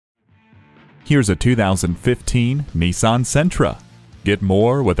Here's a 2015 Nissan Sentra. Get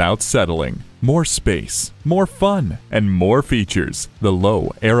more without settling. More space, more fun, and more features. The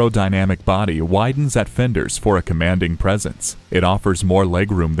low aerodynamic body widens at fenders for a commanding presence. It offers more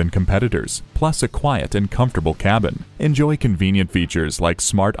legroom than competitors, plus a quiet and comfortable cabin. Enjoy convenient features like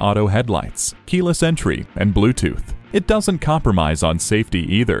smart auto headlights, keyless entry, and Bluetooth. It doesn't compromise on safety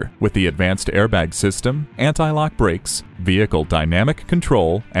either, with the advanced airbag system, anti-lock brakes, vehicle dynamic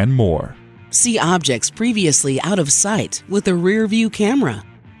control, and more. See objects previously out of sight with the rear-view camera.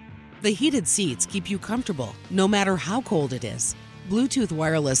 The heated seats keep you comfortable no matter how cold it is. Bluetooth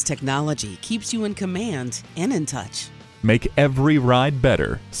wireless technology keeps you in command and in touch. Make every ride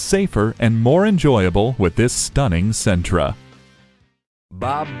better, safer, and more enjoyable with this stunning Sentra.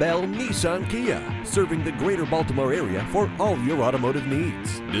 Bob Bell Nissan Kia, serving the greater Baltimore area for all your automotive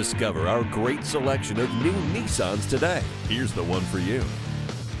needs. Discover our great selection of new Nissans today. Here's the one for you.